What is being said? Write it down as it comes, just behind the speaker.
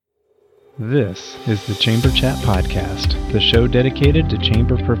This is the Chamber Chat Podcast, the show dedicated to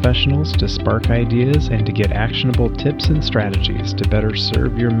chamber professionals to spark ideas and to get actionable tips and strategies to better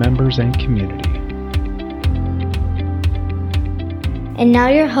serve your members and community. And now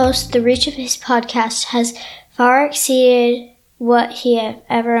your host, the reach of his podcast has far exceeded what he had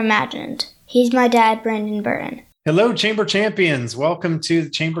ever imagined. He's my dad, Brandon Burton. Hello, Chamber Champions. Welcome to the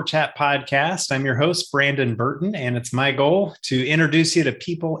Chamber Chat Podcast. I'm your host, Brandon Burton, and it's my goal to introduce you to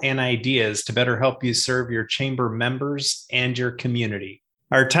people and ideas to better help you serve your chamber members and your community.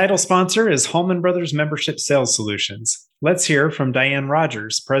 Our title sponsor is Hallman Brothers Membership Sales Solutions. Let's hear from Diane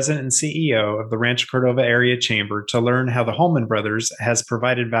Rogers, President and CEO of the Rancho Cordova Area Chamber, to learn how the Hallman Brothers has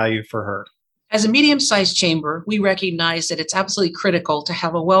provided value for her. As a medium-sized chamber, we recognize that it's absolutely critical to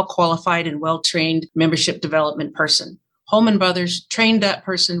have a well-qualified and well-trained membership development person. Hallman Brothers trained that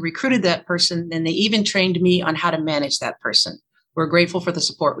person, recruited that person, and they even trained me on how to manage that person. We're grateful for the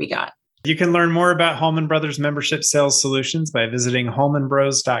support we got. You can learn more about Hallman Brothers Membership Sales Solutions by visiting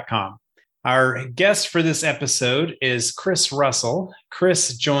hallmanbros.com. Our guest for this episode is Chris Russell.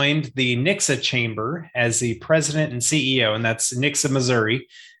 Chris joined the Nixa Chamber as the president and CEO, and that's Nixa, Missouri.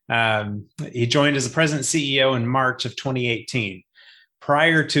 He joined as the president and CEO in March of 2018.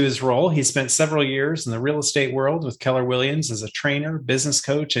 Prior to his role, he spent several years in the real estate world with Keller Williams as a trainer, business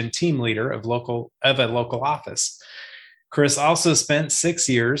coach, and team leader of a local office. Chris also spent 6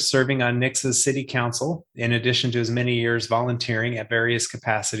 years serving on Nixa's city council, in addition to his many years volunteering at various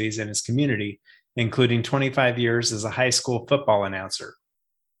capacities in his community, including 25 years as a high school football announcer.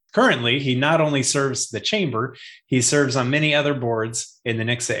 Currently, he not only serves the chamber, he serves on many other boards in the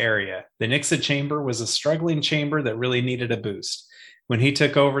Nixa area. The Nixa Chamber was a struggling chamber that really needed a boost. When he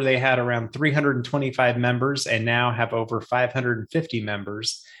took over, they had around 325 members and now have over 550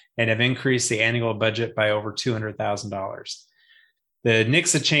 members and have increased the annual budget by over $200,000. The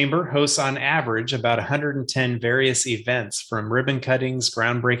Nixa Chamber hosts on average about 110 various events, from ribbon cuttings,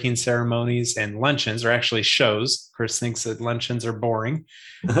 groundbreaking ceremonies, and luncheons, or actually shows. Chris thinks that luncheons are boring.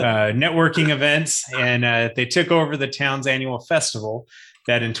 Networking events, and they took over the town's annual festival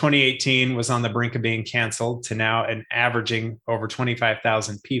that in 2018 was on the brink of being canceled, to now an averaging over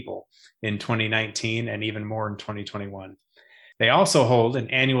 25,000 people in 2019 and even more in 2021. They also hold an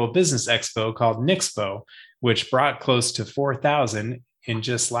annual business expo called Nixpo, which brought close to 4,000 in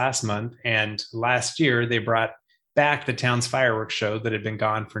just last month. And last year, they brought back the town's fireworks show that had been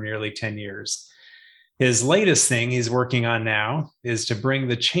gone for nearly 10 years. His latest thing he's working on now is to bring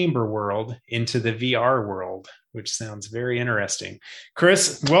the chamber world into the VR world, which sounds very interesting.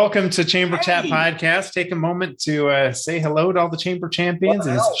 Chris, welcome to Chamber Chat Podcast. Take a moment to say hello to all the chamber champions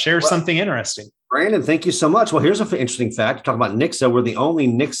and share something interesting. Brandon, thank you so much. Well, here's an interesting fact. Talk about Nixa. We're the only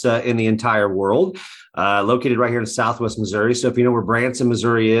Nixa in the entire world, located right here in Southwest Missouri. So if you know where Branson,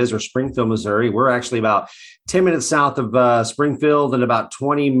 Missouri is, or Springfield, Missouri, we're actually about 10 minutes south of Springfield and about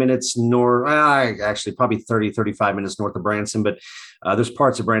 20 minutes north, actually probably 30, 35 minutes north of Branson. But there's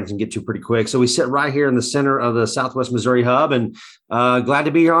parts of Branson get to pretty quick. So we sit right here in the center of the Southwest Missouri hub, and glad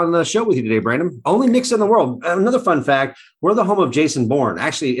to be here on the show with you today, Brandon. Only Nixa in the world. Another fun fact, we're the home of Jason Bourne.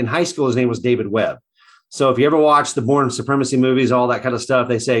 Actually, in high school, his name was David Webb. So if you ever watch the Bourne Supremacy movies, all that kind of stuff,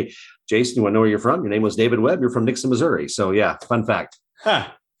 they say, Jason, you want to know where you're from? Your name was David Webb. You're from Nixa, Missouri. So yeah, fun fact. Huh.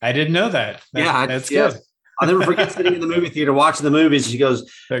 I didn't know that. That's good. I'll never forget sitting in the movie theater watching the movies. She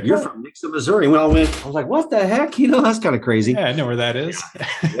goes, "You're from Nixa, Missouri." And we all went, I was like, what the heck? That's kind of crazy. Yeah, I know where that is.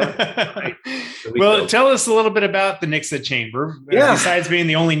 Yeah. Right. Well, tell us a little bit about the Nixa Chamber. Besides being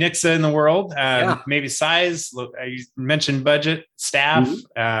the only Nixa in the world, maybe size, you mentioned budget, staff.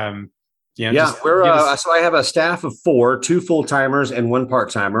 Mm-hmm. So I have a staff of 4, 2 full-timers and 1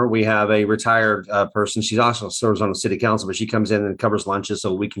 part-timer. We have a retired person. She also serves on the city council, but she comes in and covers lunches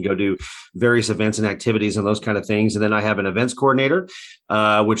so we can go do various events and activities and those kind of things. And then I have an events coordinator,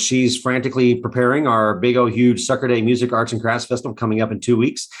 which she's frantically preparing our big old huge Sucker Day Music Arts and Crafts Festival coming up in 2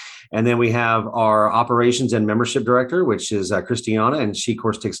 weeks. And then we have our operations and membership director, which is Christiana. And she, of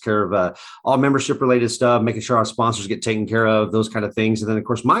course, takes care of all membership related stuff, making sure our sponsors get taken care of, those kind of things. And then, of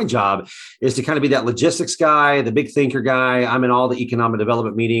course, my job is to kind of be that logistics guy, the big thinker guy. I'm in all the economic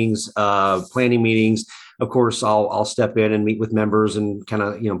development meetings, planning meetings. Of course, I'll step in and meet with members and kind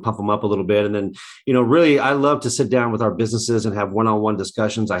of, pump them up a little bit. And then, really, I love to sit down with our businesses and have one-on-one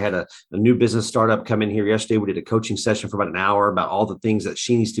discussions. I had a new business startup come in here yesterday. We did a coaching session for about an hour about all the things that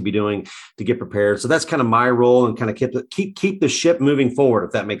she needs to be doing to get prepared. So that's kind of my role, and kind of keep the ship moving forward,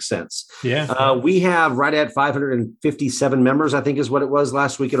 if that makes sense. Yeah. We have right at 557 members, I think is what it was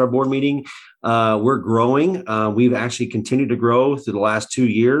last week at our board meeting. We're growing. We've actually continued to grow through the last 2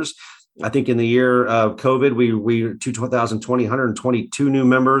 years. I think in the year of COVID, we 2020, 122 new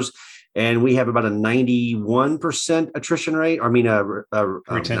members. and we have about a 91% attrition rate.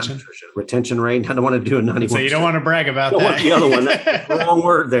 Retention rate. I don't want to do a 91%. So you don't want to brag about that. The other one, that's the wrong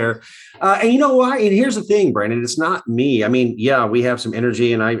word there. And you know why? And here's the thing, Brandon, it's not me. I mean, yeah, we have some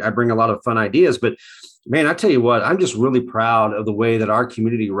energy and I bring a lot of fun ideas, but man, I tell you what, I'm just really proud of the way that our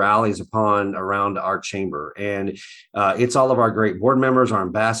community rallies around our chamber. And it's all of our great board members, our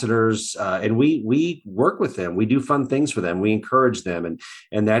ambassadors, and we work with them. We do fun things for them. We encourage them.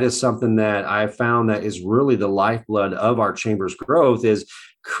 And that is something that I found that is really the lifeblood of our chamber's growth, is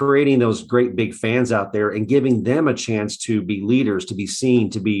creating those great big fans out there and giving them a chance to be leaders, to be seen,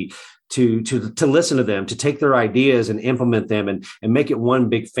 to listen to them, to take their ideas and implement them and make it one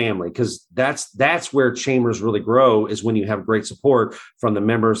big family. Because that's where chambers really grow, is when you have great support from the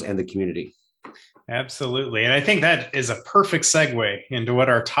members and the community. Absolutely. And I think that is a perfect segue into what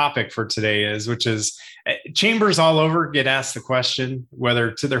our topic for today is, which is chambers all over get asked the question, whether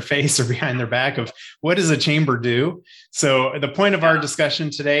to their face or behind their back, of what does a chamber do? So the point of our discussion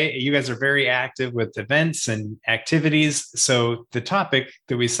today, you guys are very active with events and activities. So the topic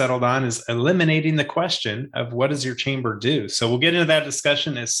that we settled on is eliminating the question of what does your chamber do? So we'll get into that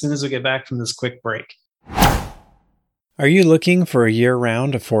discussion as soon as we get back from this quick break. Are you looking for a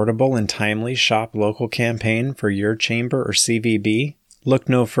year-round, affordable, and timely shop local campaign for your chamber or CVB? Look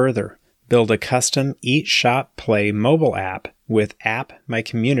no further. Build a custom Eat, Shop, Play mobile app with App My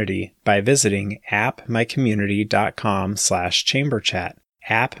Community by visiting appmycommunity.com/chamberchat.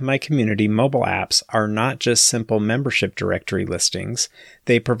 App My Community mobile apps are not just simple membership directory listings.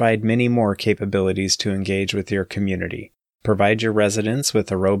 They provide many more capabilities to engage with your community. Provide your residents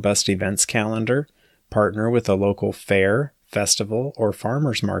with a robust events calendar. Partner with a local fair, festival, or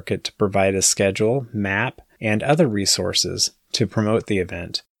farmers market to provide a schedule, map, and other resources to promote the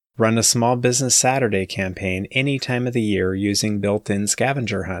event. Run a small business Saturday campaign any time of the year using built-in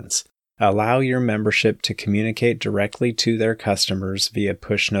scavenger hunts. Allow your membership to communicate directly to their customers via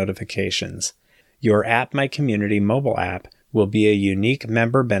push notifications. Your App My Community mobile app will be a unique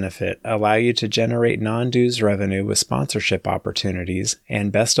member benefit, allow you to generate non-dues revenue with sponsorship opportunities,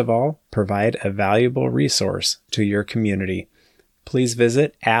 and best of all, provide a valuable resource to your community. Please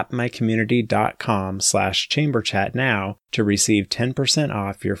visit appmycommunity.com/chamberchat now to receive 10%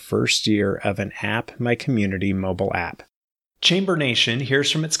 off your first year of an App My Community mobile app. Chamber Nation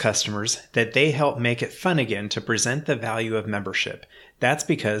hears from its customers that they help make it fun again to present the value of membership. That's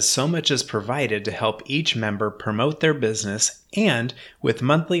because so much is provided to help each member promote their business, and with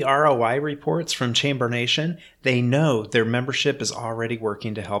monthly ROI reports from Chamber Nation, they know their membership is already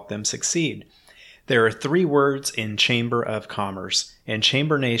working to help them succeed. There are 3 words in Chamber of Commerce, and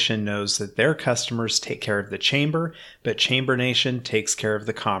Chamber Nation knows that their customers take care of the chamber, but Chamber Nation takes care of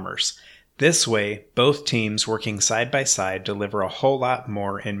the commerce. This way, both teams working side by side deliver a whole lot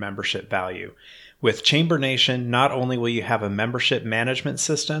more in membership value. With Chamber Nation, not only will you have a membership management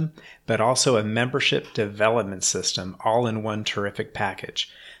system, but also a membership development system, all in one terrific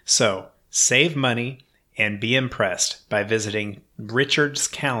package. So, save money and be impressed by visiting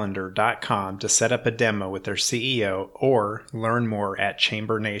richardscalendar.com to set up a demo with their CEO, or learn more at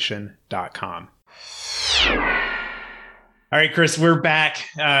chambernation.com. All right, Chris, we're back.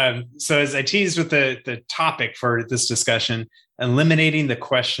 So as I teased with the topic for this discussion, eliminating the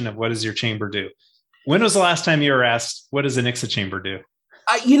question of what does your chamber do? When was the last time you were asked, what does a Nixa chamber do?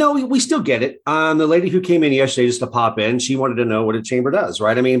 We still get it. The lady who came in yesterday just to pop in, she wanted to know what a chamber does,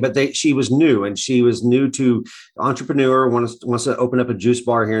 right? I mean, but she was new, and she was new to entrepreneur, wants to open up a juice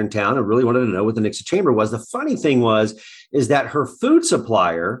bar here in town, and really wanted to know what the Nixa chamber was. The funny thing is that her food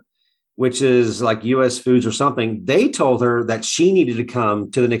supplier, which is like U.S. Foods or something, they told her that she needed to come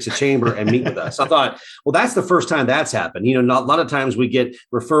to the Nixa chamber and meet with us. I thought, well, that's the first time that's happened. A lot of times we get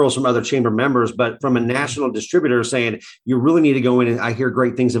referrals from other chamber members, but from a national distributor saying, you really need to go in, and I hear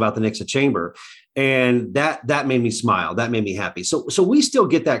great things about the Nixa chamber. And that made me smile. That made me happy. So we still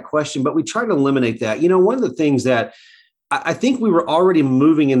get that question, but we try to eliminate that. One of the things that I think we were already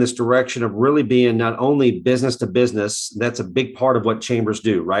moving in this direction of really being not only business to business. That's a big part of what chambers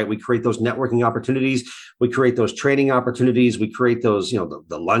do, right? We create those networking opportunities. We create those training opportunities. We create those,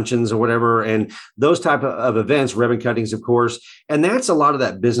 the luncheons or whatever, and those type of events, ribbon cuttings, of course. And that's a lot of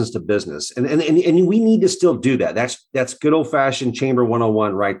that business to business. And we need to still do that. That's good old fashioned chamber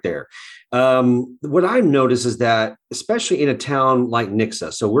 101 right there. What I've noticed is that, especially in a town like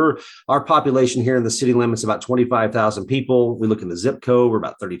Nixa, so our population here in the city limits about 25,000 people. We look in the zip code, we're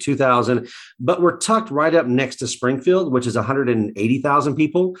about 32,000, but we're tucked right up next to Springfield, which is 180,000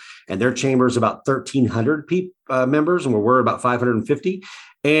 people, and their chamber is about 1,300 members, and we're about 550.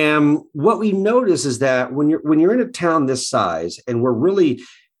 And what we notice is that when you're in a town this size, and we're really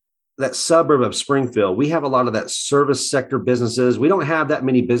that suburb of Springfield, we have a lot of that service sector businesses. We don't have that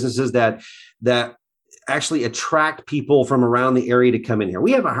many businesses that actually attract people from around the area to come in here.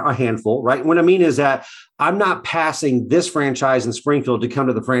 We have a handful, right? What I mean is that I'm not passing this franchise in Springfield to come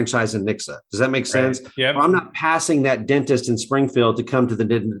to the franchise in Nixa. Does that make sense? Right. Yep. Or I'm not passing that dentist in Springfield to come to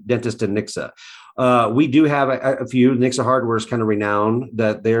the dentist in Nixa. We do have a few. Nixa Hardware is kind of renowned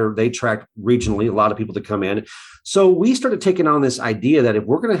that they attract regionally a lot of people to come in. So we started taking on this idea that if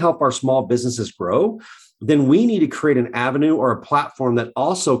we're going to help our small businesses grow, then we need to create an avenue or a platform that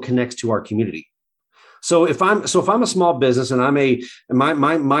also connects to our community. So if I'm a small business and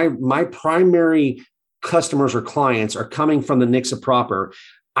my primary customers or clients are coming from the Nixa proper,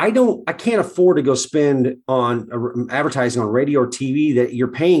 I can't afford to go spend on advertising on radio or TV that you're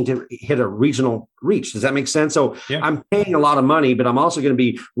paying to hit a regional reach. Does that make sense? So yeah. I'm paying a lot of money, but I'm also going to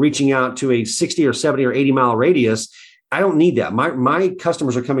be reaching out to a 60 or 70 or 80 mile radius. I don't need that. My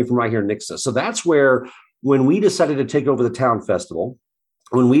customers are coming from right here in Nixa. So that's where, when we decided to take over the town festival,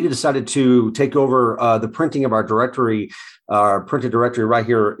 when we decided to take over the printing of our directory, our printed directory right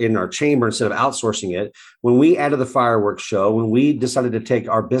here in our chamber instead of outsourcing it, when we added the fireworks show, when we decided to take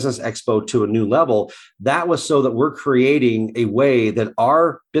our business expo to a new level, that was so that we're creating a way that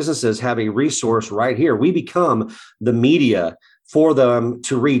our businesses have a resource right here. We become the media for them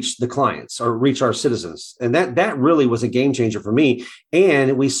to reach the clients or reach our citizens. And that really was a game changer for me.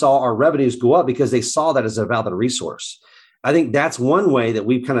 And we saw our revenues go up because they saw that as a valid resource. I think that's one way that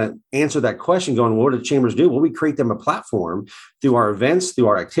we've kind of answered that question going, well, what do the chambers do? Well, we create them a platform through our events, through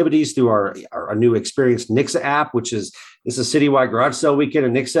our activities, through our new Experience Nixa app, which is a citywide garage sale weekend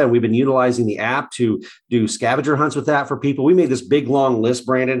in Nixa. And we've been utilizing the app to do scavenger hunts with that for people. We made this big, long list,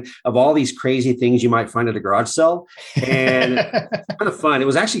 Brandon, of all these crazy things you might find at a garage sale. And it's kind of fun. It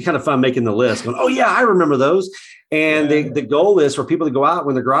was actually kind of fun making the list. Going, oh, yeah, I remember those. And the goal is for people to go out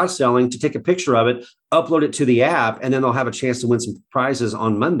when they're garage selling to take a picture of it, upload it to the app, and then they'll have a chance to win some prizes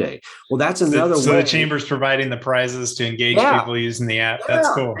on Monday. Well, that's another way. So the chamber's providing the prizes to engage people using the app. Yeah. That's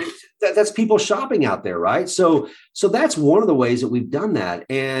cool. That's people shopping out there, right? So that's one of the ways that we've done that.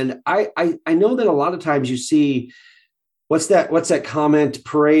 And I know that a lot of times you see, what's that comment,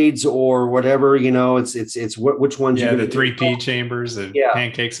 parades or whatever, it's which ones you're the 3P chambers of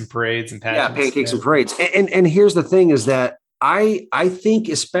pancakes and parades and pageants. Yeah, pancakes and parades. And here's the thing is that I think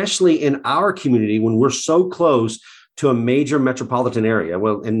especially in our community, when we're so close to a major metropolitan area,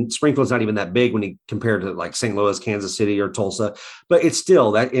 well, and Springfield's not even that big when you compare to like St. Louis, Kansas City, or Tulsa, but it's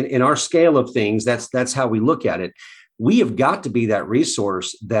still that in our scale of things, that's how we look at it. We have got to be that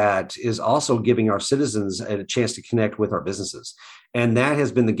resource that is also giving our citizens a chance to connect with our businesses. And that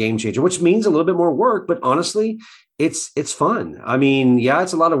has been the game changer, which means a little bit more work, but honestly, it's fun. I mean, yeah,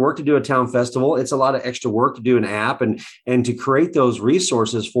 it's a lot of work to do a town festival. It's a lot of extra work to do an app and to create those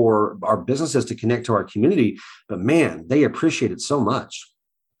resources for our businesses to connect to our community. But man, they appreciate it so much.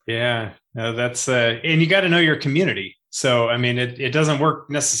 Yeah, no, that's and you got to know your community. So, I mean, it doesn't work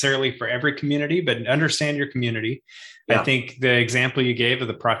necessarily for every community, but understand your community. Yeah. I think the example you gave of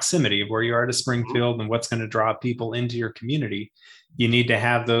the proximity of where you are to Springfield and what's going to draw people into your community, you need to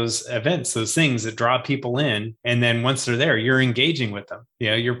have those events, those things that draw people in. And then once they're there, you're engaging with them.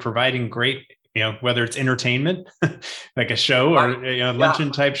 You're providing great, whether it's entertainment, like a show or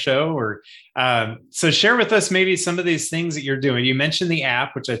luncheon type show, or so share with us maybe some of these things that you're doing. You mentioned the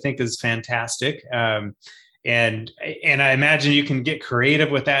app, which I think is fantastic. And I imagine you can get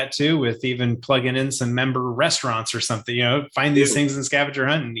creative with that too, with even plugging in some member restaurants or something, find these things in scavenger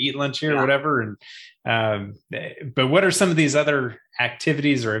hunt and eat lunch here or whatever. And, but what are some of these other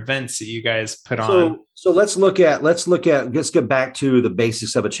activities or events that you guys put on? So let's get back to the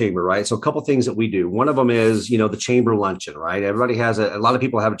basics of a chamber, right? So a couple of things that we do. One of them is, the chamber luncheon, right? Everybody has a lot of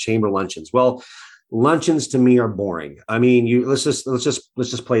people have chamber luncheons. Well, luncheons to me are boring. I mean, let's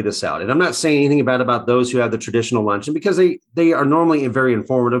just play this out. And I'm not saying anything about those who have the traditional luncheon, because they are normally very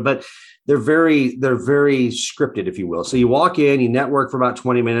informative, but they're very scripted, if you will. So you walk in, you network for about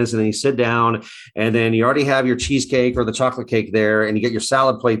 20 minutes, and then you sit down, and then you already have your cheesecake or the chocolate cake there, and you get your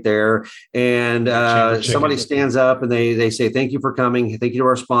salad plate there, and somebody stands up and they say, thank you for coming. Thank you to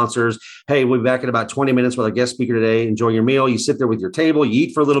our sponsors. Hey, we'll be back in about 20 minutes with our guest speaker today. Enjoy your meal. You sit there with your table, you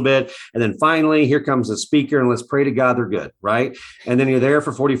eat for a little bit, and then finally, here comes the speaker, and let's pray to God they're good, right? And then you're there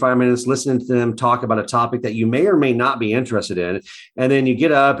for 45 minutes listening to them talk about a topic that you may or may not be interested in. And then you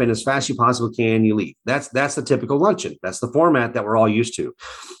get up, and as fast as you possibly can, you leave. That's the typical luncheon. That's the format that we're all used to.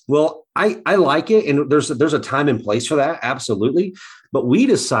 Well, I like it. And there's a time and place for that. Absolutely. But we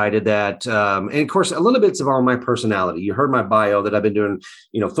decided that, and of course, a little bit of all my personality. You heard my bio that I've been doing,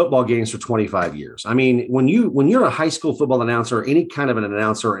 football games for 25 years. I mean, when you're a high school football announcer or any kind of an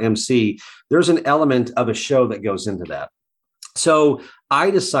announcer or MC, there's an element of a show that goes into that. So I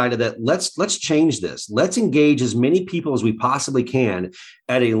decided that let's change this. Let's engage as many people as we possibly can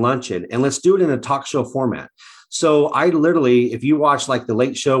at a luncheon, and let's do it in a talk show format. So I literally, if you watch like the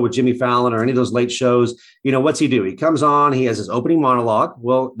Late Show with Jimmy Fallon or any of those late shows, what's he do? He comes on, he has his opening monologue.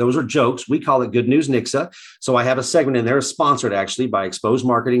 Well, those are jokes. We call it Good News Nixa. So I have a segment in there, sponsored actually by Exposed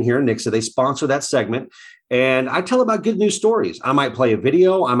Marketing here in Nixa. They sponsor that segment. And I tell about good news stories. I might play a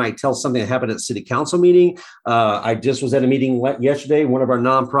video. I might tell something that happened at a city council meeting. I just was at a meeting yesterday. One of our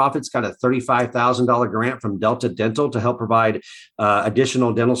nonprofits got a $35,000 grant from Delta Dental to help provide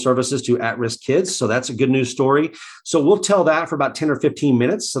additional dental services to at-risk kids. So that's a good news story. So we'll tell that for about 10 or 15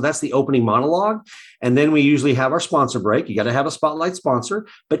 minutes. So that's the opening monologue. And then we usually have our sponsor break. You got to have a spotlight sponsor.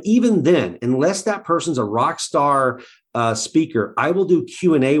 But even then, unless that person's a rock star speaker, I will do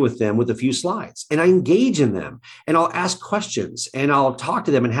Q&A with them with a few slides, and I engage in them, and I'll ask questions, and I'll talk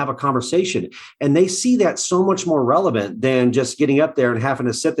to them and have a conversation. And they see that so much more relevant than just getting up there and having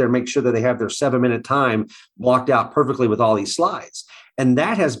to sit there and make sure that they have their 7-minute time blocked out perfectly with all these slides. And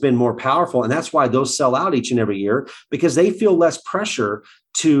that has been more powerful. And that's why those sell out each and every year, because they feel less pressure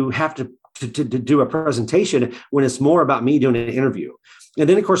to have to do a presentation when it's more about me doing an interview. And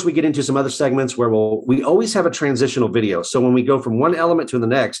then, of course, we get into some other segments where we always have a transitional video. So when we go from one element to the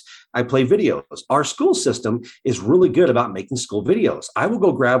next, I play videos. Our school system is really good about making school videos. I will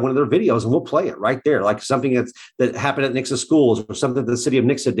go grab one of their videos and we'll play it right there, like something that happened at Nixa schools or something that the city of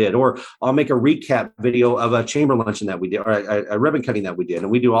Nixa did. Or I'll make a recap video of a chamber luncheon that we did, or a ribbon cutting that we did.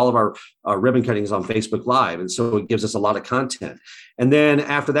 And we do all of our ribbon cuttings on Facebook Live. And so it gives us a lot of content. And then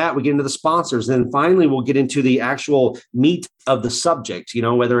after that, we get into the sponsors. Then finally, we'll get into the actual meat of the subject.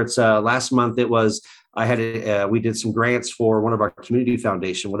 Whether it's last month, it was we did some grants for one of our community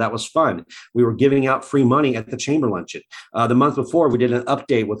foundation. Well, that was fun. We were giving out free money at the chamber luncheon. The month before, we did an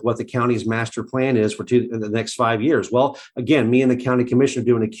update with what the county's master plan is for the next 5 years. Well, again, me and the county commissioner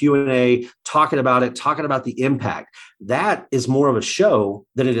doing a Q&A, talking about the impact. That is more of a show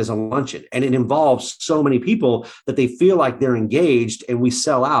than it is a luncheon. And it involves so many people that they feel like they're engaged, and we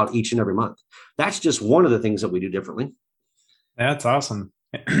sell out each and every month. That's just one of the things that we do differently. That's awesome.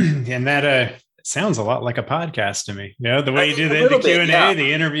 And that sounds a lot like a podcast to me. The way you do the Q&A, yeah.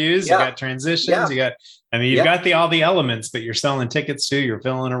 The interviews, you got transitions, you've got all the elements, but you're selling tickets too. You're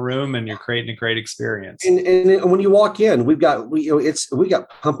filling a room and you're creating a great experience. And when you walk in, we got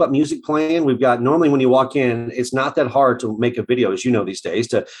pump up music playing. Normally when you walk in, it's not that hard to make a video, as you know, these days,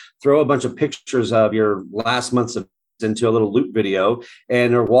 to throw a bunch of pictures of your last month's of into a little loop video,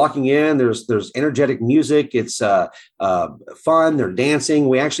 and they're walking in. There's energetic music. It's fun. They're dancing.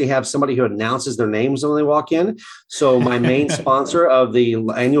 We actually have somebody who announces their names when they walk in. So my main sponsor of the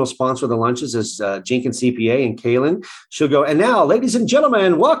annual sponsor of the lunches is Jenkins CPA and Kaylin. She'll go, and now, ladies and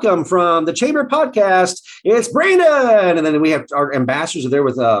gentlemen, welcome from the Chamber Podcast. It's Brandon. And then we have our ambassadors are there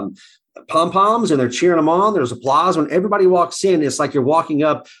with pom-poms, and they're cheering them on. There's applause. When everybody walks in, it's like you're walking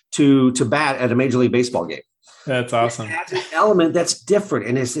up to bat at a Major League Baseball game. That's awesome. It adds an element that's different,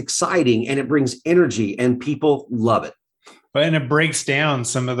 and it's exciting, and it brings energy, and people love it. And it breaks down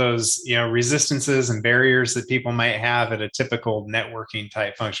some of those, resistances and barriers that people might have at a typical networking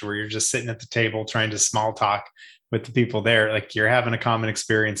type function where you're just sitting at the table trying to small talk with the people there. Like you're having a common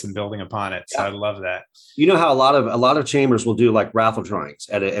experience and building upon it. So I love that. You know how a lot of chambers will do like raffle drawings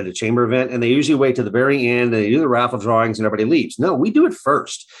at a chamber event, and they usually wait to the very end. They do the raffle drawings and everybody leaves. No, we do it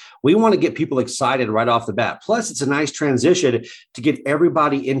first. We want to get people excited right off the bat. Plus, it's a nice transition to get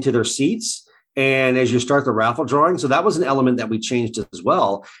everybody into their seats. And as you start the raffle drawing, so that was an element that we changed as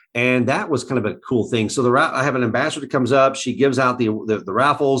well. And that was kind of a cool thing. So I have an ambassador that comes up, she gives out the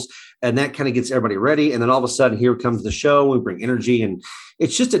raffles, and that kind of gets everybody ready. And then all of a sudden, here comes the show. We bring energy, and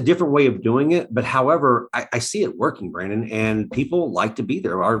it's just a different way of doing it. But however, I see it working, Brandon, and people like to be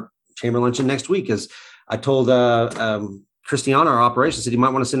there. Our chamber luncheon next week is, I told Christiana, our operations, said, you might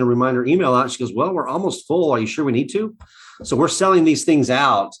want to send a reminder email out. She goes, well, we're almost full. Are you sure we need to? So we're selling these things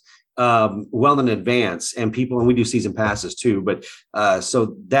out well in advance, and we do season passes too. But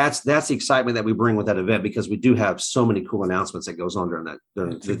so that's the excitement that we bring with that event, because we do have so many cool announcements that goes on during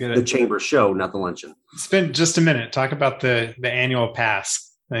the chamber show, not the luncheon. Spend just a minute. Talk about the annual pass.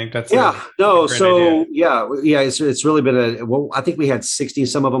 I think that's idea. It's really been I think we had 60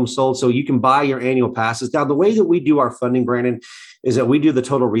 some of them sold. So you can buy your annual passes. Now, the way that we do our funding, Brandon, is that we do the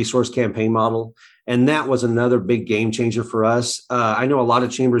total resource campaign model. And that was another big game changer for us. I know a lot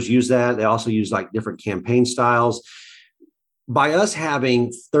of chambers use that. They also use like different campaign styles. By us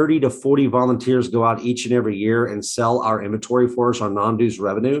having 30 to 40 volunteers go out each and every year and sell our inventory for us on non-dues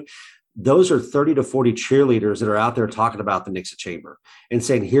revenue, those are 30 to 40 cheerleaders that are out there talking about the Nixa Chamber and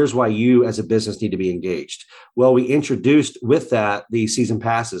saying, here's why you as a business need to be engaged. Well, we introduced with that the season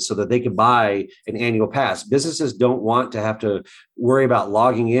passes so that they could buy an annual pass. Businesses don't want to have to worry about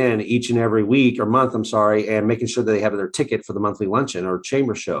logging in each and every week or month, and making sure that they have their ticket for the monthly luncheon or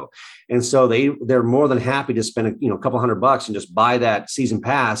chamber show. And so they're more than happy to spend a couple $100 and just buy that season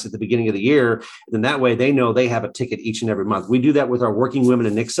pass at the beginning of the year. And then that way they know they have a ticket each and every month. We do that with our Working Women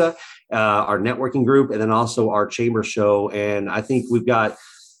in Nixa, our networking group, and then also our chamber show. And I think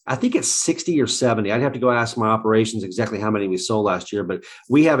it's 60 or 70. I'd have to go ask my operations exactly how many we sold last year, but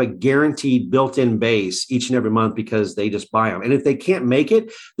we have a guaranteed built-in base each and every month because they just buy them. And if they can't make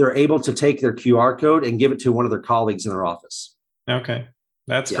it, they're able to take their QR code and give it to one of their colleagues in their office. Okay.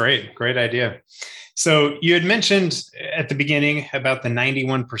 That's great. Great idea. So you had mentioned at the beginning about the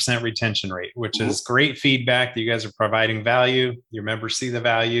 91% retention rate, which is great feedback that you guys are providing value. Your members see the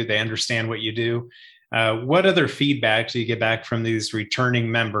value. They understand what you do. What other feedback do you get back from these returning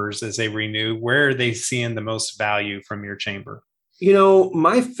members as they renew? Where are they seeing the most value from your chamber?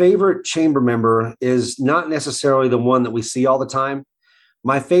 My favorite chamber member is not necessarily the one that we see all the time.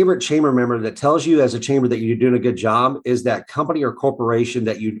 My favorite chamber member that tells you as a chamber that you're doing a good job is that company or corporation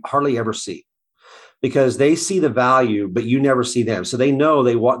that you hardly ever see, because they see the value, but you never see them. So they know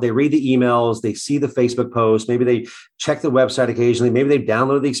they read the emails, they see the Facebook posts, maybe they check the website occasionally, maybe they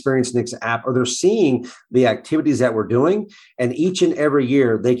download the Experience Nixa app, or they're seeing the activities that we're doing. And each and every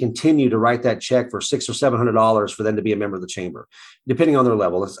year they continue to write that check for $600 or $700 for them to be a member of the chamber, depending on their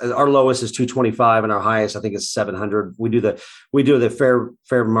level. Our lowest is $225 and our highest, I think, is $700. We do the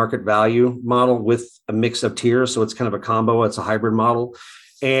fair market value model with a mix of tiers. So it's kind of a combo. It's a hybrid model.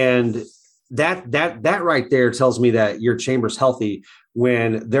 And that right there tells me that your chamber's healthy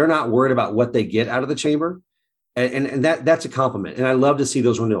when they're not worried about what they get out of the chamber. And that's a compliment. And I love to see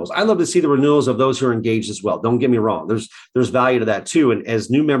those renewals. I love to see the renewals of those who are engaged as well. Don't get me wrong. There's value to that too. And as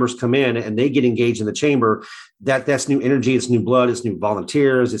new members come in and they get engaged in the chamber, that's new energy, it's new blood, it's new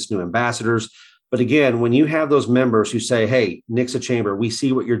volunteers, it's new ambassadors. But again, when you have those members who say, hey, Nixa Chamber, we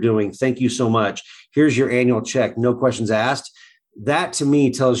see what you're doing. Thank you so much. Here's your annual check. No questions asked. That to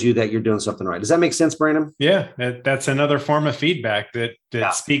me tells you that you're doing something right. Does that make sense, Brandon? Yeah, that's another form of feedback that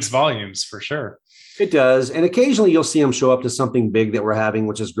speaks volumes for sure. It does. And occasionally you'll see them show up to something big that we're having,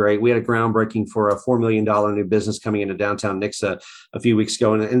 which is great. We had a groundbreaking for a $4 million new business coming into downtown Nixa a few weeks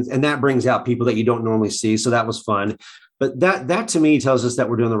ago. And that brings out people that you don't normally see. So that was fun. But that to me tells us that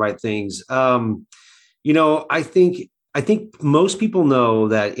we're doing the right things. I think most people know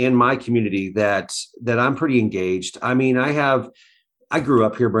that in my community that I'm pretty engaged. I mean, I grew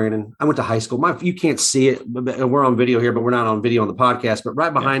up here, Brandon. I went to high school. You can't see it. We're on video here, but we're not on video on the podcast. But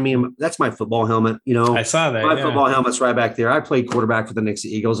right behind me, that's my football helmet. I saw that. My football helmet's right back there. I played quarterback for the Nixa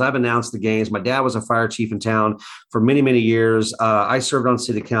Eagles. I've announced the games. My dad was a fire chief in town for many, many years. I served on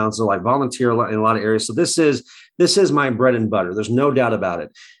city council. I volunteer in a lot of areas. So this is my bread and butter. There's no doubt about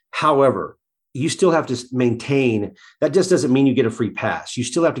it. However, you still have to maintain. That just doesn't mean you get a free pass. You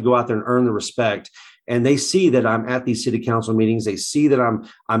still have to go out there and earn the respect. And they see that I'm at these city council meetings. They see that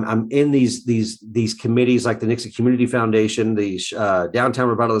I'm in these committees like the Nixa Community Foundation, the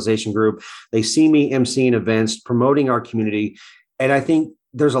Downtown Revitalization Group. They see me emceeing events, promoting our community. And I think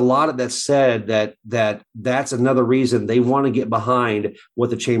there's a lot of that said that's another reason they want to get behind what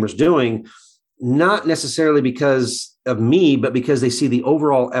the chamber's doing, not necessarily because of me, but because they see the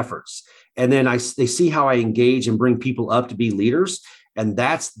overall efforts. And then they see how I engage and bring people up to be leaders. And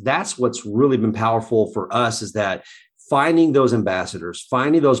that's what's really been powerful for us, is that finding those ambassadors,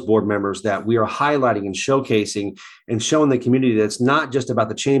 finding those board members that we are highlighting and showcasing and showing the community that it's not just about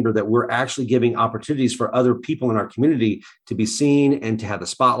the chamber, that we're actually giving opportunities for other people in our community to be seen and to have the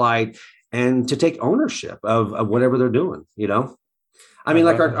spotlight and to take ownership of whatever they're doing, I mean,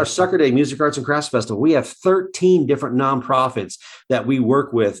 like our Sucker Day Music, Arts, and Crafts Festival, we have 13 different nonprofits that we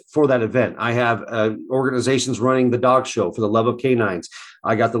work with for that event. I have organizations running the dog show for the love of canines.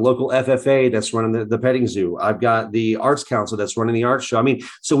 I got the local FFA that's running the petting zoo. I've got the Arts Council that's running the art show. I mean,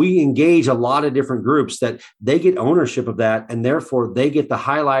 so we engage a lot of different groups that they get ownership of that, and therefore they get the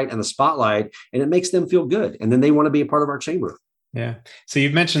highlight and the spotlight, and it makes them feel good. And then they want to be a part of our chamber. Yeah. So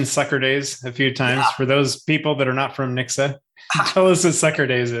you've mentioned Sucker Days a few times. For those people that are not from Nixa, tell us what Sucker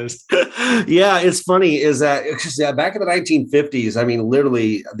Days is. Yeah, it's funny is that back in the 1950s, I mean,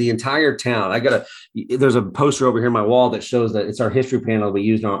 literally the entire town, I got there's a poster over here on my wall that shows that it's our history panel we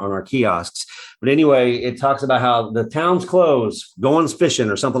used on our kiosks. But anyway, it talks about how the town's closed, going fishing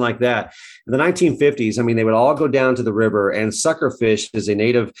or something like that. In the 1950s, I mean, they would all go down to the river, and suckerfish is a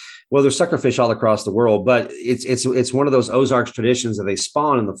native. Well, there's suckerfish all across the world, but it's one of those Ozarks traditions that they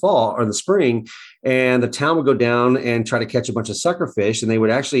spawn in the fall or the spring, and the town would go down and try to catch a bunch of suckerfish, and they would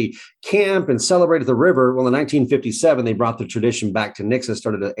actually camp and celebrate at the river. Well, in 1957, they brought the tradition back to Nixa,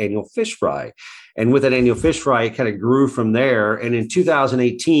 started an annual fish fry. And with that annual fish fry, it kind of grew from there. And in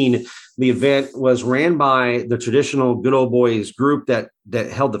 2018, the event was ran by the traditional Good Old Boys group that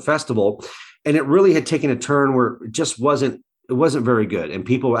held the festival. And it really had taken a turn where it just wasn't very good. And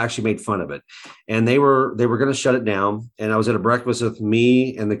people actually made fun of it. And they were going to shut it down. And I was at a breakfast with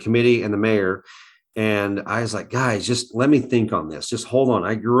me and the committee and the mayor. And I was like, guys, just let me think on this. Just hold on.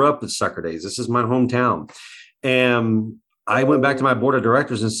 I grew up with Sucker Days. This is my hometown. And I went back to my board of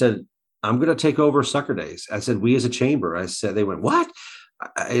directors and said, I'm going to take over Sucker Days. I said, we as a chamber. I said, they went, what?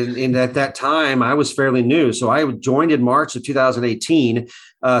 And at that time, I was fairly new. So I joined in March of 2018.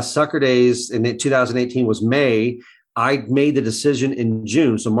 Sucker Days in 2018 was May. I made the decision in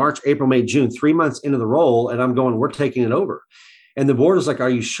June. So March, April, May, June, 3 months into the role. And I'm going, we're taking it over. And the board was like, are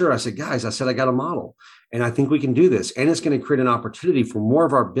you sure? I said, guys, I got a model. And I think we can do this. And it's going to create an opportunity for more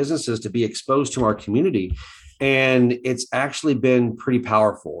of our businesses to be exposed to our community. And it's actually been pretty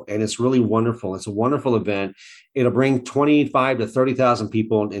powerful, and it's really wonderful. It's a wonderful event. It'll bring 25 to 30,000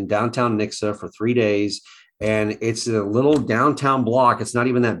 people in downtown Nixa for 3 days. And it's a little downtown block. It's not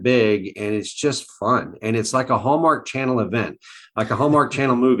even that big, and it's just fun. And it's like a Hallmark Channel event, like a Hallmark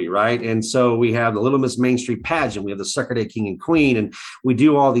Channel movie, right? And so we have the Little Miss Main Street pageant. We have the Sucker Day King and Queen, and we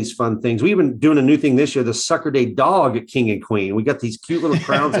do all these fun things. We even doing a new thing this year, the Sucker Day Dog King and Queen. We got these cute little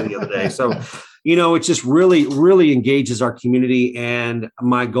crowns in the other day. So, it just really, really engages our community. And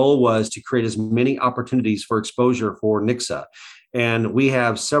my goal was to create as many opportunities for exposure for Nixa. And we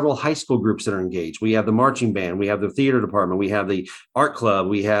have several high school groups that are engaged. We have the marching band, we have the theater department, we have the art club,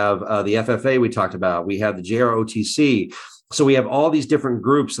 we have the FFA we talked about, we have the JROTC. So we have all these different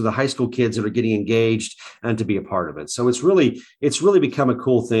groups of the high school kids that are getting engaged and to be a part of it. So it's really become a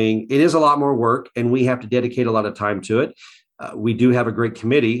cool thing. It is a lot more work, and we have to dedicate a lot of time to it. We do have a great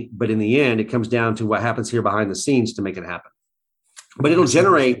committee, but in the end, it comes down to what happens here behind the scenes to make it happen. But it'll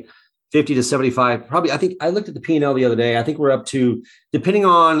generate 50 to 75, probably. I think I looked at the P&L the other day. I think we're up to, depending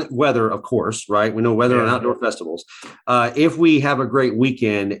on weather, of course, right? We know weather and outdoor festivals. If we have a great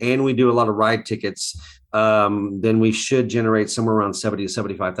weekend and we do a lot of ride tickets, then we should generate somewhere around $70,000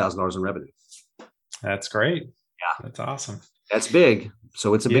 to $75,000 in revenue. That's great. Yeah, that's awesome. That's big.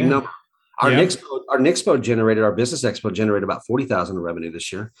 So it's a big number. Our Nixpo generated, our business expo generated about $40,000 in revenue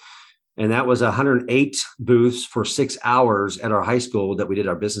this year. And that was 108 booths for 6 hours at our high school that we did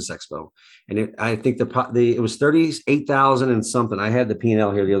our business expo. And I think it was 38,000 and something. I had the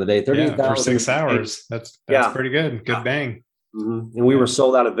P&L here the other day. 38,000 for 6 hours. That's pretty good. Good bang. Mm-hmm. And we were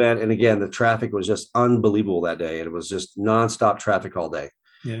sold out event. And again, the traffic was just unbelievable that day. It was just nonstop traffic all day.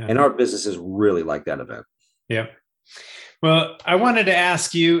 Yeah. And our businesses really like that event. Yeah. Well, I wanted to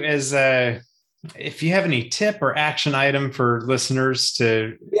ask you if you have any tip or action item for listeners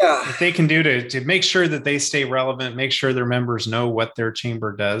if they can do to make sure that they stay relevant, make sure their members know what their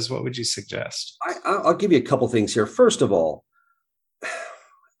chamber does, what would you suggest? I'll give you a couple things here. First of all,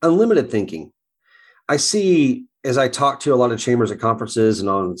 unlimited thinking. I see, as I talk to a lot of chambers at conferences and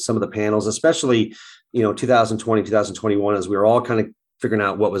on some of the panels, especially, 2020, 2021, as we were all kind of figuring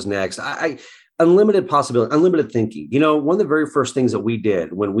out what was next. Unlimited possibility, unlimited thinking. One of the very first things that we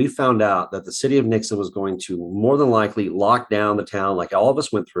did when we found out that the city of Nixa was going to more than likely lock down the town, like all of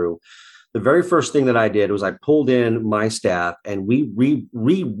us went through, the very first thing that I did was I pulled in my staff and we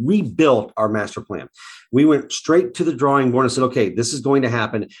rebuilt our master plan. We went straight to the drawing board and said, okay, this is going to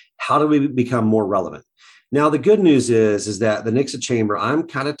happen. How do we become more relevant? Now, the good news is that the Nixa Chamber, I'm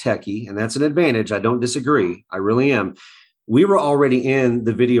kind of techie, and that's an advantage. I don't disagree. I really am. We were already in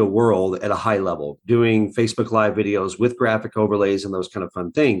the video world at a high level, doing Facebook Live videos with graphic overlays and those kind of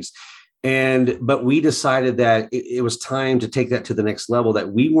fun things. But we decided that it was time to take that to the next level,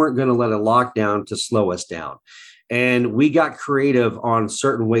 that we weren't going to let a lockdown to slow us down. And we got creative on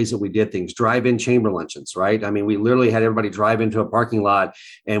certain ways that we did things. Drive-in chamber luncheons, right? I mean, we literally had everybody drive into a parking lot,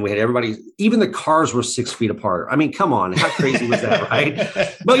 and we had everybody, even the cars were 6 feet apart. I mean, come on, how crazy was that, right?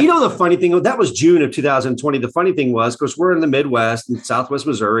 But the funny thing, that was June of 2020. The funny thing was, of course, we're in the Midwest and Southwest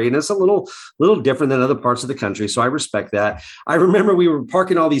Missouri, and it's a little different than other parts of the country. So I respect that. I remember we were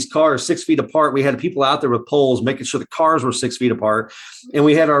parking all these cars 6 feet apart. We had people out there with poles, making sure the cars were 6 feet apart. And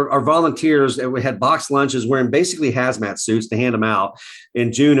we had our volunteers, and we had box lunches wearing basically basically hazmat suits to hand them out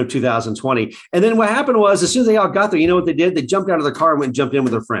in June of 2020. And then what happened was, as soon as they all got there, you know what they did? They jumped out of the car and went and jumped in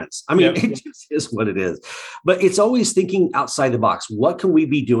with their friends. I mean, It just is what it is. But it's always thinking outside the box. What can we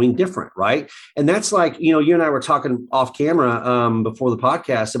be doing different, right? And that's like, you and I were talking off camera before the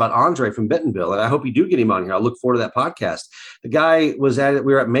podcast about Andre from Bentonville. And I hope you do get him on here. I look forward to that podcast. The guy we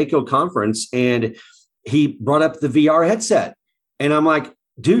were at Mako conference, and he brought up the VR headset. And I'm like,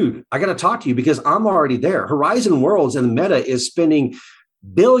 dude, I got to talk to you because I'm already there. Horizon Worlds and Meta is spending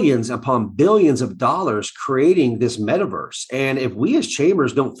billions upon billions of dollars creating this metaverse. And if we as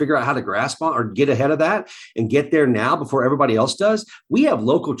chambers don't figure out how to grasp on or get ahead of that and get there now before everybody else does, we have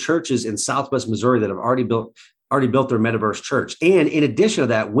local churches in Southwest Missouri that have already built their metaverse church. And in addition to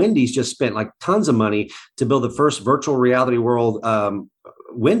that, Wendy's just spent like tons of money to build the first virtual reality world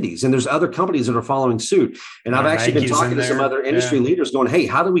Wendy's, and there's other companies that are following suit. And I've actually been talking to some other industry leaders going, hey,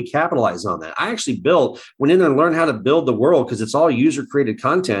 how do we capitalize on that? I actually went in there and learned how to build the world because it's all user created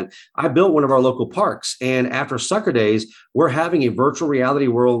content. I built one of our local parks. And after Sucker Days, we're having a virtual reality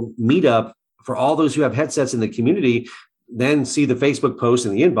world meetup for all those who have headsets in the community. Then see the Facebook posts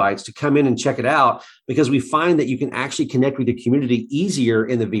and the invites to come in and check it out, because we find that you can actually connect with the community easier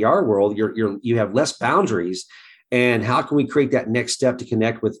in the VR world. You have less boundaries. And how can we create that next step to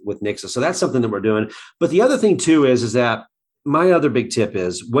connect with Nixa? So that's something that we're doing. But the other thing too is that my other big tip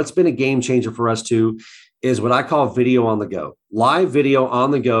is what's been a game changer for us too is what I call video on the go. Live video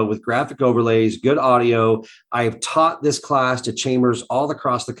on the go with graphic overlays, good audio. I've taught this class to chambers all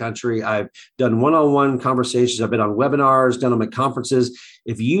across the country. I've done one-on-one conversations. I've been on webinars, done them at conferences.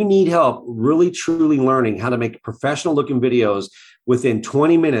 If you need help really, truly learning how to make professional looking videos within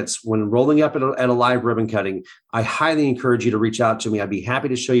 20 minutes when rolling up at a live ribbon cutting, I highly encourage you to reach out to me. I'd be happy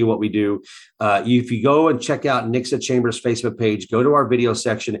to show you what we do. If you go and check out Nixa Chambers Facebook page, go to our video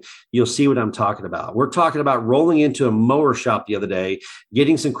section, you'll see what I'm talking about. We're talking about rolling into a mower shop the other day,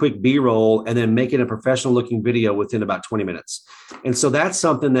 getting some quick B-roll, and then making a professional looking video within about 20 minutes. And so that's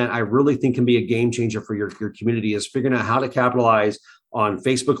something that I really think can be a game changer for your community, is figuring out how to capitalize on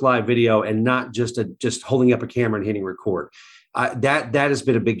Facebook Live video and not just holding up a camera and hitting record. That has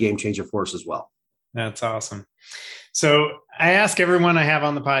been a big game changer for us as well. That's awesome. So I ask everyone I have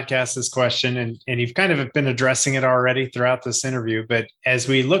on the podcast this question, and you've kind of been addressing it already throughout this interview, but as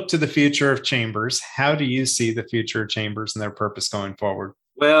we look to the future of chambers, how do you see the future of chambers and their purpose going forward?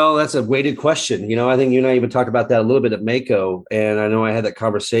 Well, that's a weighted question. I think you and I even talked about that a little bit at Mako, and I know I had that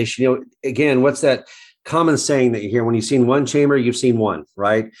conversation. Again, what's that common saying that you hear? When you've seen one chamber, you've seen one,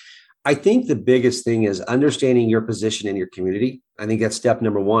 right? I think the biggest thing is understanding your position in your community. I think that's step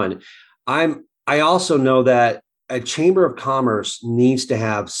number one. I also know that a chamber of commerce needs to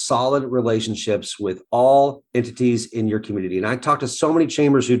have solid relationships with all entities in your community. And I talk to so many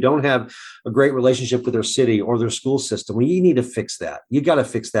chambers who don't have a great relationship with their city or their school system. Well, you need to fix that. You got to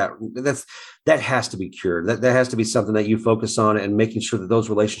fix that. That has to be cured. That has to be something that you focus on, and making sure that those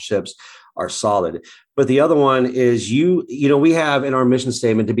relationships are solid. But the other one is we have in our mission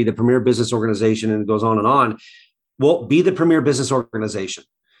statement to be the premier business organization, and it goes on and on. Well, be the premier business organization.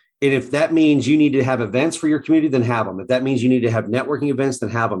 And if that means you need to have events for your community, then have them. If that means you need to have networking events, then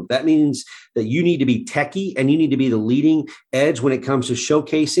have them. That means that you need to be techie and you need to be the leading edge when it comes to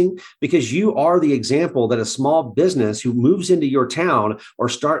showcasing, because you are the example that a small business who moves into your town or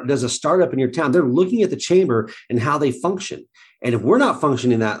does a startup in your town, they're looking at the chamber and how they function. And if we're not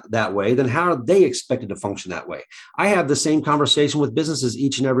functioning that way, then how are they expected to function that way? I have the same conversation with businesses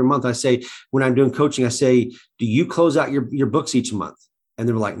each and every month. I say, when I'm doing coaching, I say, do you close out your books each month? And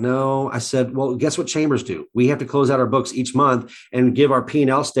they were like, no. I said, well, guess what chambers do? We have to close out our books each month and give our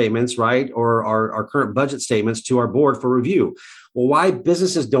P&L statements, right? Or our current budget statements to our board for review. Well, why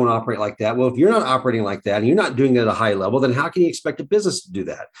businesses don't operate like that? Well, if you're not operating like that and you're not doing it at a high level, then how can you expect a business to do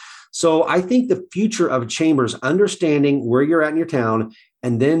that? So I think the future of chambers, understanding where you're at in your town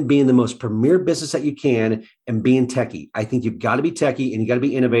and then being the most premier business that you can and being techie. I think you've got to be techie and you got to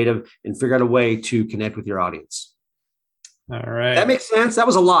be innovative and figure out a way to connect with your audience. All right. That makes sense. That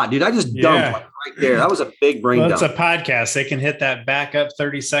was a lot, dude. I just dumped right there. That was a big brain dump. It's a podcast. They can hit that back up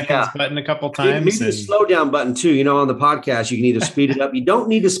 30 seconds button a couple times. Maybe the slow down button too. On the podcast, you can either speed it up. You don't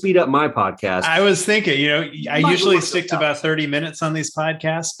need to speed up my podcast. I was thinking, I usually stick to about 30 minutes on these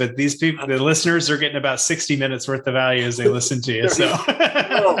podcasts, but these people, the listeners, are getting about 60 minutes worth of value as they listen to you. So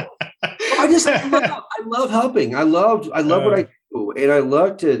I love helping. I love what I do, and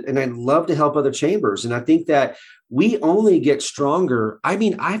I love to help other chambers. And I think that we only get stronger. I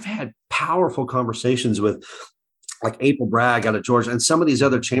mean, I've had powerful conversations with like April Bragg out of Georgia and some of these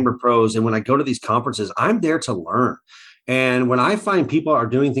other chamber pros. And when I go to these conferences, I'm there to learn. And when I find people are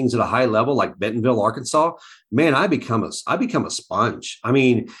doing things at a high level, like Bentonville, Arkansas, man, I become a sponge. I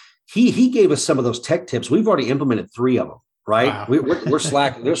mean, he gave us some of those tech tips. We've already implemented 3 of them. Right. Wow. We're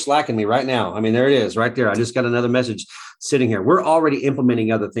slacking. They're slacking me right now. I mean, there it is right there. I just got another message sitting here. We're already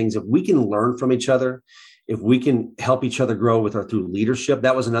implementing other things. If we can learn from each other, if we can help each other grow through leadership,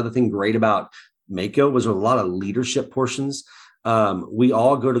 that was another thing great about Mako was a lot of leadership portions. We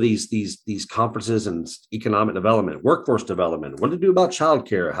all go to these conferences and economic development, workforce development, what to do about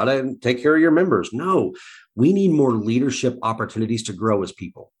childcare, how to take care of your members. No, we need more leadership opportunities to grow as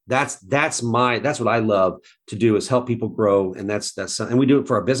people. That's what I love to do, is help people grow. And and we do it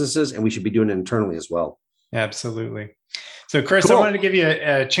for our businesses, and we should be doing it internally as well. Absolutely. So Chris, cool. I wanted to give you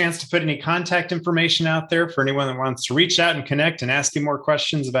a chance to put any contact information out there for anyone that wants to reach out and connect and ask you more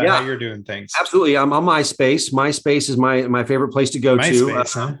questions about how you're doing things. Absolutely. I'm on MySpace. MySpace is my favorite place to go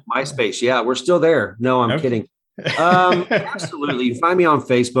MySpace, to. MySpace. Yeah, we're still there. No, I'm kidding. Absolutely. You can find me on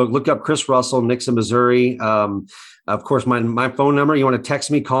Facebook. Look up Chris Russell, Nixa, Missouri. Of course, my phone number, you want to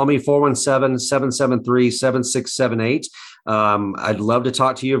text me, call me, 417-773-7678. I'd love to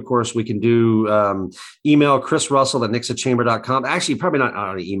talk to you. Of course, we can do email Chris Russell at nixachamber.com. Actually, probably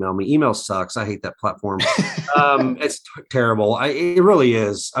not email me. Email sucks. I hate that platform. It's terrible. It really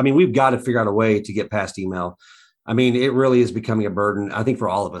is. I mean, we've got to figure out a way to get past email. I mean, it really is becoming a burden, I think, for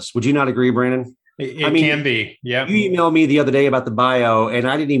all of us. Would you not agree, Brandon? It can be. Yeah. You emailed me the other day about the bio, and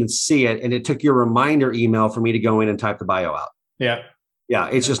I didn't even see it. And it took your reminder email for me to go in and type the bio out. Yeah. Yeah.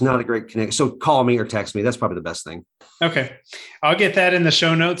 It's just not a great connection. So call me or text me. That's probably the best thing. Okay. I'll get that in the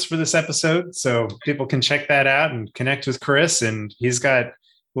show notes for this episode, so people can check that out and connect with Chris. And he's got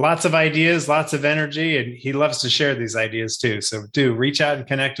lots of ideas, lots of energy, and he loves to share these ideas too. So do reach out and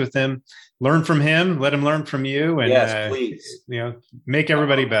connect with him, learn from him, let him learn from you, and yes, please. Make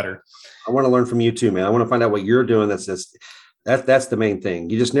everybody better. I want to learn from you too, man. I want to find out what you're doing. That's the main thing.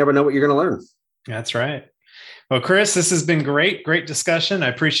 You just never know what you're going to learn. That's right. Well, Chris, this has been great discussion. I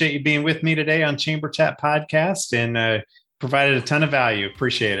appreciate you being with me today on Chamber Chat Podcast, and provided a ton of value.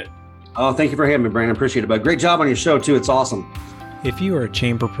 Appreciate it. Oh, thank you for having me, Brandon. Appreciate it. But great job on your show too. It's awesome. If you are a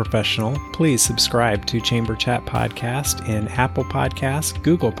chamber professional, please subscribe to Chamber Chat Podcast in Apple Podcasts,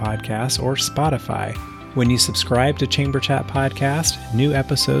 Google Podcasts, or Spotify. When you subscribe to Chamber Chat Podcast, new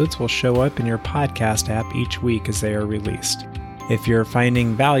episodes will show up in your podcast app each week as they are released. If you're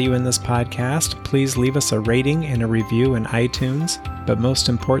finding value in this podcast, please leave us a rating and a review in iTunes. But most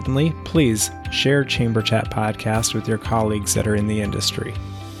importantly, please share Chamber Chat Podcast with your colleagues that are in the industry.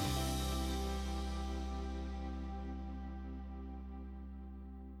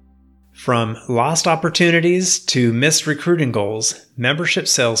 From lost opportunities to missed recruiting goals, membership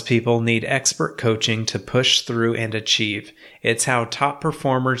salespeople need expert coaching to push through and achieve. It's how top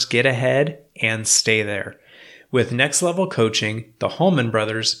performers get ahead and stay there. With Next Level Coaching, the Holman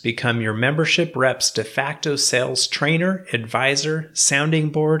Brothers become your membership rep's de facto sales trainer, advisor,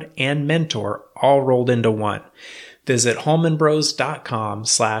 sounding board, and mentor, all rolled into one. Visit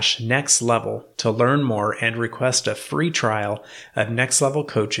holmanbros.com/nextlevel to learn more and request a free trial of Next Level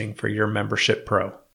Coaching for your membership pro.